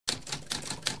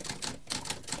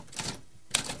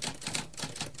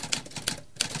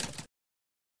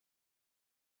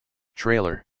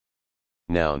Trailer.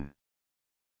 Noun.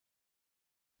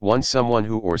 1. Someone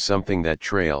who or something that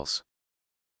trails.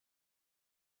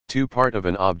 2. Part of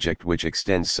an object which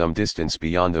extends some distance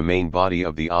beyond the main body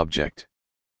of the object.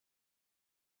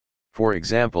 For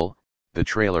example, the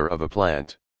trailer of a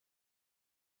plant.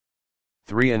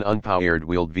 3. An unpowered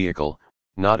wheeled vehicle,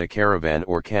 not a caravan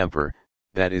or camper,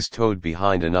 that is towed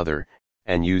behind another,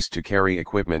 and used to carry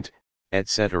equipment,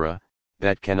 etc.,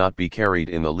 that cannot be carried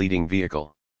in the leading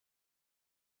vehicle.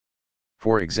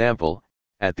 For example,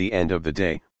 at the end of the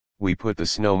day, we put the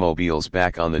snowmobiles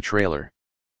back on the trailer.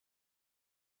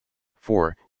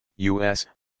 4. US,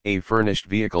 a furnished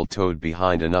vehicle towed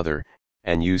behind another,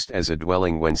 and used as a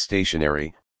dwelling when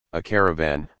stationary, a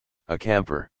caravan, a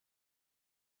camper.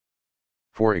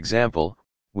 For example,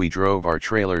 we drove our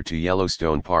trailer to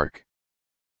Yellowstone Park.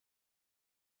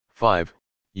 5.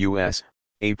 US,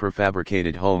 a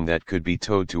prefabricated home that could be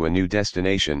towed to a new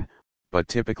destination, but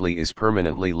typically is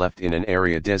permanently left in an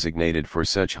area designated for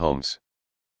such homes.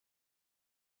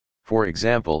 For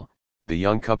example, the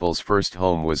young couple's first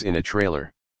home was in a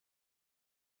trailer.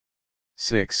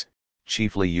 6.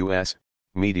 Chiefly US,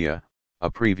 media, a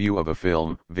preview of a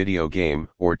film, video game,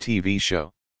 or TV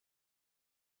show.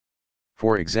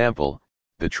 For example,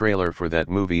 the trailer for that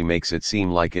movie makes it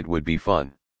seem like it would be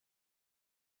fun.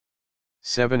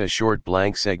 7. A short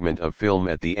blank segment of film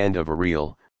at the end of a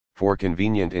reel, for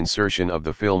convenient insertion of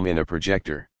the film in a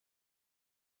projector.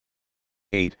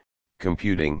 8.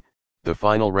 Computing, the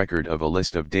final record of a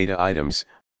list of data items,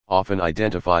 often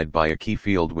identified by a key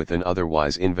field with an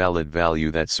otherwise invalid value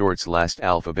that sorts last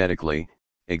alphabetically,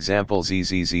 example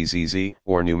ZZZZZ,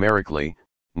 or numerically,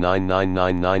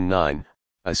 99999,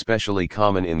 especially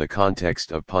common in the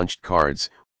context of punched cards,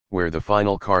 where the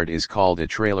final card is called a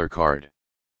trailer card.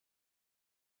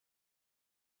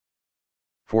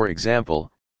 For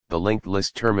example, the linked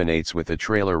list terminates with a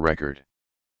trailer record.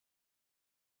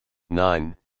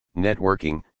 9.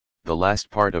 Networking, the last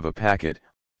part of a packet,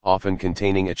 often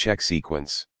containing a check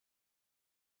sequence.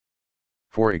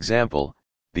 For example,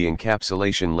 the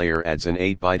encapsulation layer adds an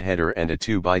 8-byte header and a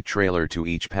 2-byte trailer to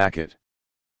each packet.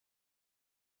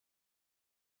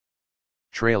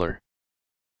 Trailer.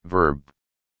 Verb.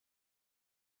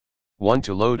 1.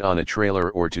 To load on a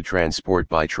trailer or to transport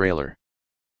by trailer.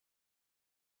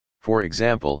 For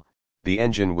example, the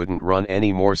engine wouldn't run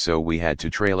anymore, so we had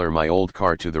to trailer my old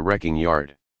car to the wrecking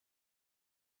yard.